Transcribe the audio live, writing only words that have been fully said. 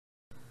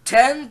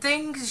10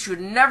 things you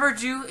should never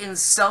do in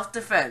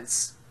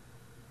self-defense.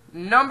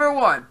 Number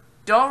 1.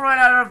 Don't run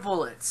out of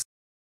bullets.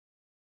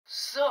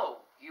 So,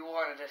 you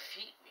want to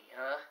defeat me,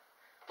 huh?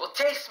 Well,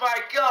 taste my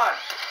gun!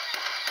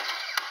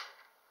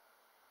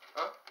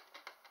 Huh?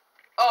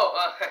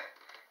 Oh,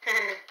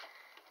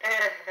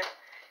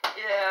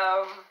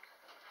 yeah,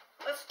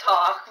 let's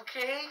talk,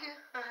 okay?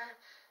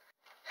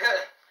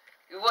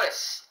 What a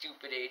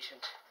stupid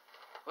agent.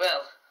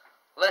 Well,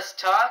 less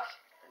talk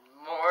and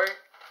more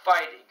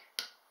fighting.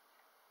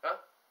 Huh?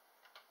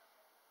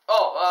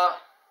 Oh,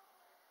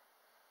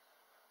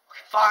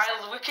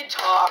 fine, we can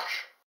talk.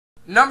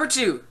 Number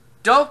 2.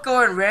 Don't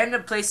go in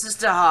random places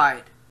to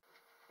hide.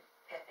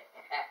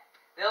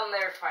 They'll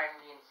never find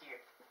me in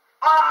here.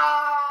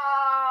 Ah!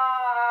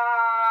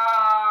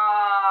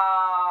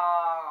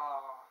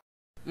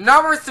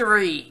 Number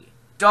 3.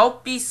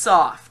 Don't be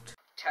soft.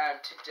 Time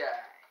to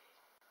die.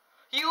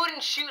 You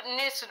wouldn't shoot an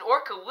innocent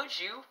orca, would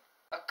you?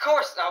 Of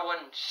course I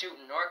wouldn't shoot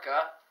an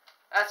orca.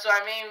 That's why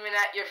I'm aiming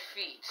at your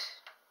feet.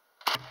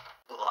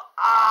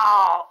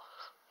 Ow!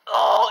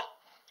 Oh,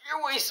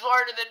 you're way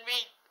smarter than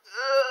me.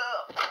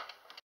 Ugh.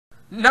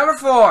 Number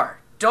 4.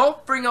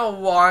 Don't bring a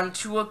wand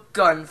to a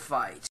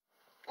gunfight.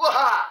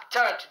 Waha!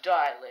 Time to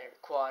die, Larry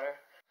Quater.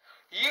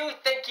 You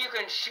think you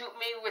can shoot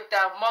me with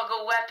that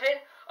muggle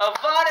weapon?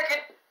 Avada can...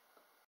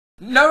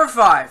 Number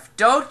 5.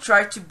 Don't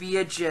try to be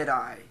a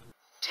Jedi.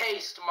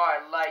 Taste my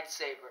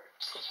lightsaber.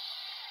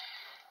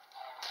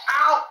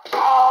 Ow!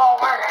 Oh,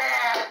 my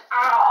hand!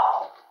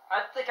 Ow!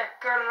 I think I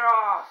cut it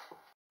off.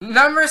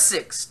 Number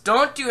 6.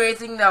 Don't do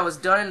anything that was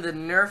done in the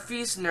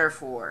Nerfiest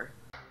Nerf War.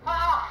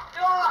 Ah!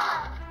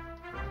 Ah!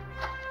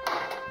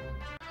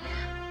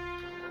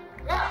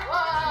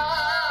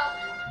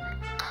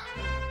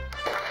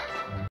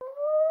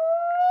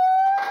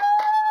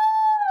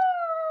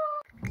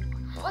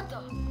 What the?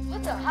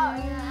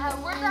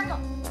 Where'd that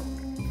come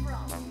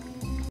from?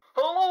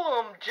 Hello,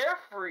 I'm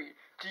Jeffrey.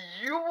 Do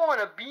you want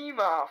to be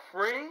my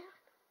friend?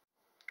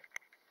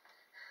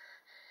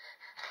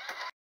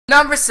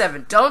 Number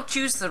 7. Don't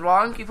choose the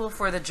wrong people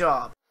for the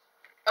job.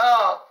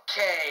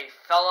 Okay,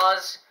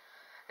 fellas.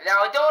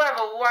 Now, I don't have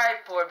a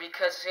whiteboard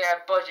because I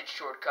have budget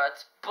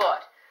shortcuts,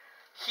 but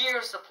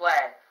here's the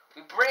plan.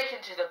 We break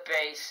into the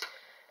base,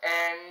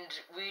 and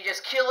we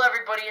just kill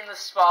everybody in the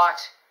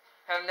spot,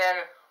 and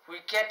then we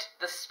get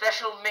the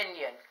special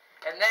minion,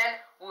 and then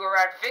we're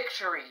at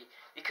victory,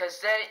 because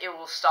then it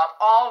will stop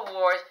all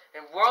wars,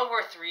 and World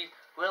War III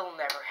will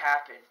never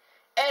happen.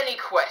 Any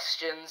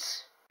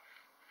questions?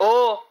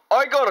 Oh,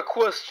 I got a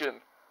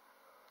question.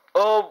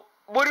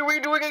 What are we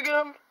doing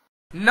again?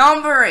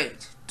 Number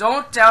 8.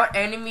 Don't doubt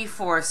enemy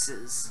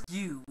forces.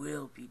 You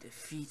will be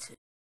defeated.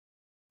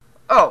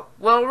 Oh,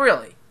 well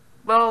really?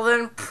 Well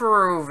then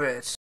prove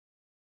it.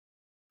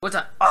 What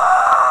the...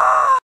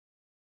 Ah!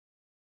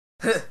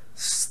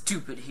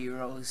 Stupid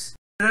heroes.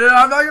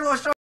 I'm not gonna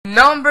show.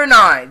 Number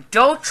 9.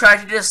 Don't try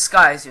to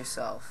disguise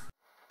yourself.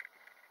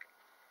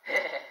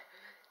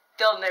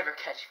 They'll never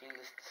catch me in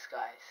this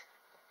disguise.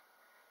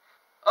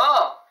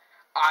 Oh,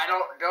 I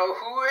don't know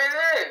who it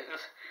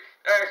is.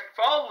 It's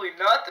probably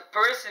not the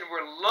person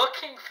we're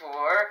looking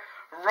for,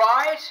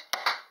 right?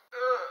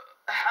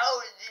 How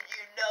did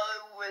you know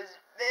it was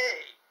me?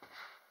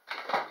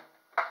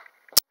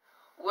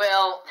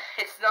 Well,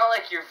 it's not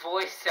like your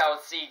voice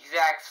sounds the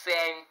exact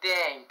same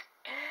thing.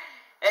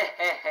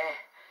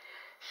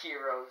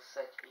 Heroes,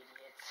 such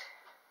idiots.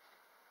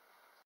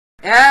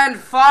 And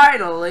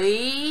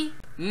finally,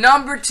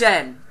 number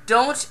 10.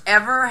 Don't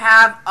ever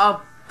have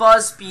a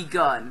Busby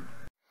gun.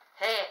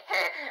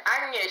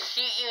 I'm gonna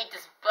shoot you with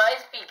this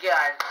Busby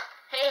gun.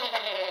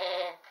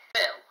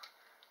 Well,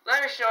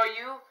 let me show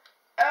you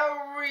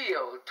a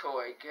real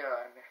toy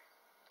gun.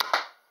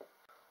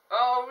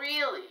 Oh,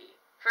 really?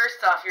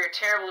 First off, you're a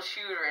terrible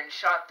shooter and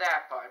shot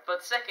that part.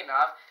 But second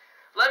off,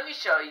 let me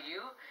show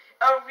you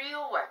a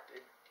real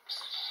weapon.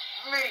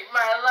 Meet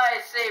my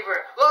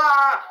lightsaber.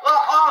 Ah!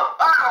 Oh! Oh!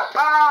 Oh!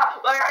 Ah!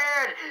 My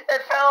hand!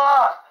 It fell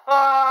off!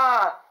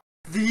 Ah!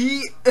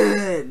 The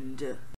end.